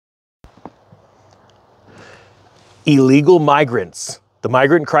Illegal migrants. The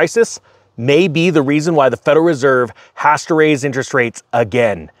migrant crisis may be the reason why the Federal Reserve has to raise interest rates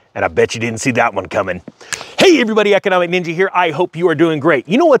again. And I bet you didn't see that one coming. Hey everybody, Economic Ninja here. I hope you are doing great.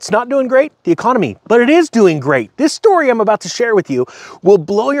 You know what's not doing great? The economy, but it is doing great. This story I'm about to share with you will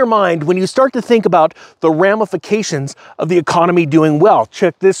blow your mind when you start to think about the ramifications of the economy doing well.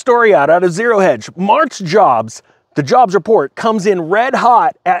 Check this story out of Zero Hedge. March jobs, the jobs report comes in red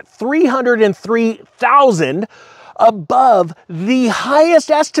hot at 303,000, above the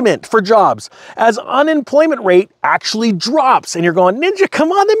highest estimate for jobs, as unemployment rate actually drops. And you're going, Ninja,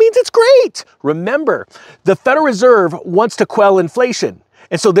 come on, that means it's great. Remember, the Federal Reserve wants to quell inflation.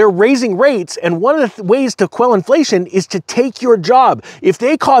 And so they're raising rates, and one of the ways to quell inflation is to take your job. If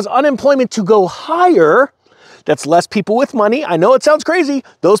they cause unemployment to go higher, that's less people with money. I know it sounds crazy.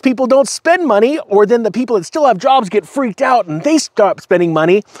 Those people don't spend money, or then the people that still have jobs get freaked out and they stop spending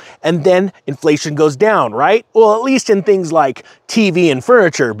money, and then inflation goes down, right? Well, at least in things like TV and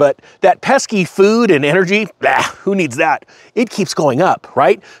furniture, but that pesky food and energy, who needs that? It keeps going up,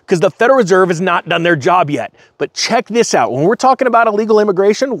 right? Because the Federal Reserve has not done their job yet. But check this out. When we're talking about illegal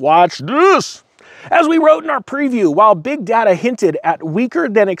immigration, watch this. As we wrote in our preview, while big data hinted at weaker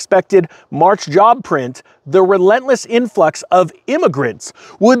than expected March job print, the relentless influx of immigrants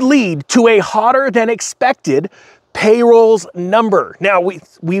would lead to a hotter than expected payrolls number. Now,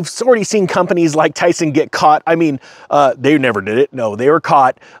 we've already seen companies like Tyson get caught. I mean, they never did it. No, they were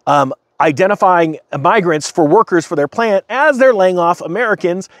caught identifying migrants for workers for their plant as they're laying off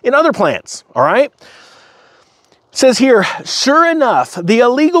Americans in other plants, all right? It says here, sure enough, the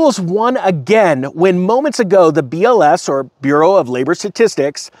illegals won again when moments ago the BLS, or Bureau of Labor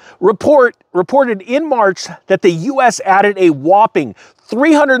Statistics, reported in March that the U.S. added a whopping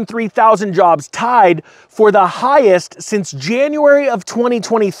 303,000 jobs, tied for the highest since January of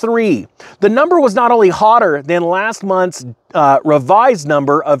 2023. The number was not only hotter than last month's revised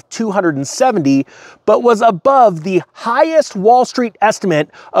number of 270, but was above the highest Wall Street estimate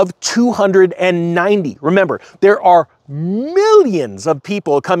of 290. Remember, there are millions of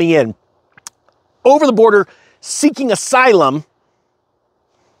people coming in over the border seeking asylum,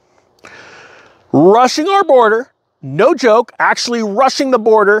 rushing our border. No joke, actually rushing the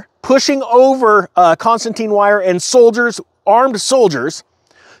border, pushing over Constantine wire and soldiers, armed soldiers,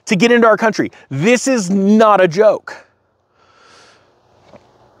 to get into our country. This is not a joke.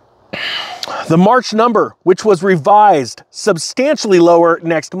 The March number, which was revised substantially lower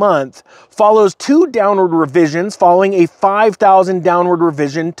next month, follows two downward revisions following a 5,000 downward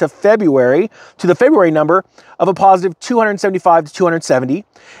revision to the February number of a positive 275 to 270,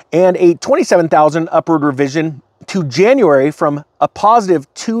 and a 27,000 upward revision to January from a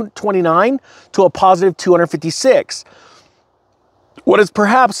positive 229 to a positive 256. What is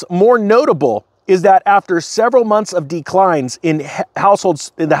perhaps more notable is that after several months of declines in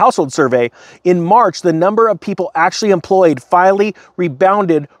the household survey, in March, the number of people actually employed finally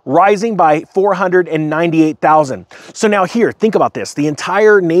rebounded, rising by 498,000. So now here, think about this. The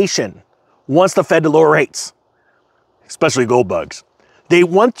entire nation wants the Fed to lower rates, especially gold bugs. They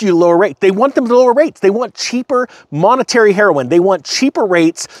want you to lower rates. They want them to lower rates. They want cheaper monetary heroin. They want cheaper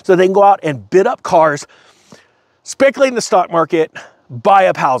rates so they can go out and bid up cars, speculate in the stock market, buy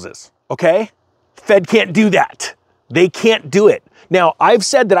up houses, okay? Fed can't do that. They can't do it. Now, I've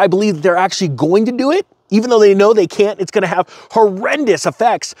said that I believe they're actually going to do it, even though they know they can't. It's going to have horrendous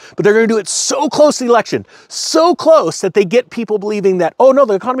effects, but they're going to do it so close to the election, so close that they get people believing that, oh no,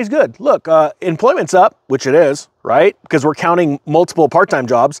 the economy's good. Look, employment's up, which it is, right? Because we're counting multiple part-time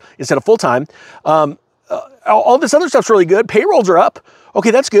jobs instead of full-time. All this other stuff's really good. Payrolls are up. Okay,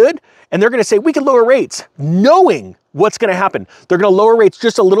 that's good. And they're going to say, we can lower rates, knowing what's going to happen. They're going to lower rates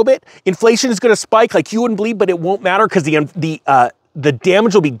just a little bit. Inflation is going to spike like you wouldn't believe, but it won't matter because the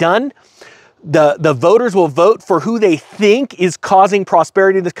damage will be done. The voters will vote for who they think is causing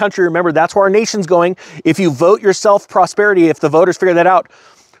prosperity in this country. Remember, that's where our nation's going. If you vote yourself prosperity, if the voters figure that out,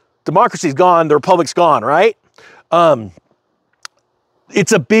 democracy's gone, the republic's gone, right?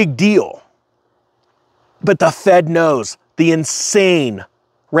 It's a big deal. But the Fed knows the insane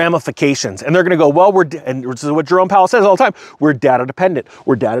ramifications. And they're going to go, well, and this is what Jerome Powell says all the time, we're data dependent.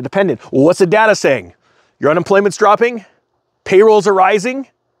 We're data dependent. Well, what's the data saying? Your unemployment's dropping? Payrolls are rising?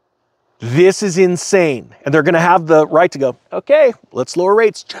 This is insane. And they're going to have the right to go, okay, let's lower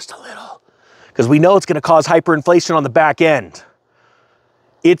rates just a little, because we know it's going to cause hyperinflation on the back end.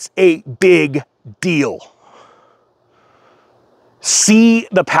 It's a big deal. See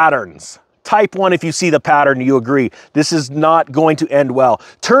the patterns. type 1 if you see the pattern, you agree. This is not going to end well.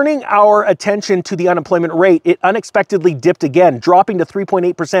 Turning our attention to the unemployment rate, it unexpectedly dipped again, dropping to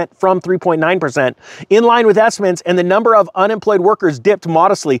 3.8% from 3.9%, in line with estimates, and the number of unemployed workers dipped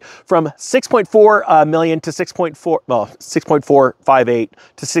modestly from 6.4 million to 6.458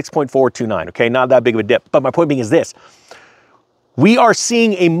 to 6.429, okay? Not that big of a dip, but my point being is this. We are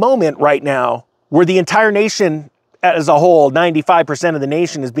seeing a moment right now where the entire nation as a whole, 95% of the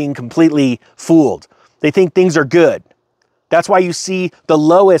nation is being completely fooled. They think things are good. That's why you see the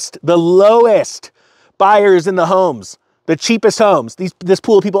lowest buyers in the homes, the cheapest homes. This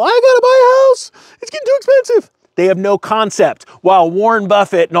pool of people, I gotta buy a house. It's getting too expensive. They have no concept. While Warren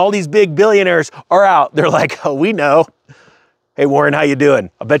Buffett and all these big billionaires are out, they're like, oh, we know. Hey, Warren, how you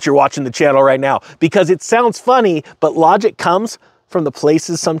doing? I bet you're watching the channel right now. Because it sounds funny, but logic comes from the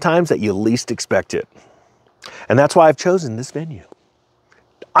places sometimes that you least expect it. And that's why I've chosen this venue.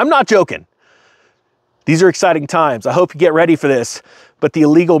 I'm not joking. These are exciting times. I hope you get ready for this. But the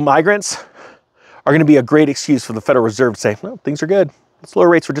illegal migrants are going to be a great excuse for the Federal Reserve to say, well, things are good. Let's lower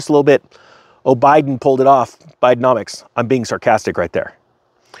rates for just a little bit. Oh, Biden pulled it off. Bidenomics. I'm being sarcastic right there.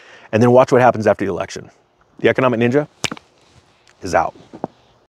 And then watch what happens after the election. The economic ninja is out.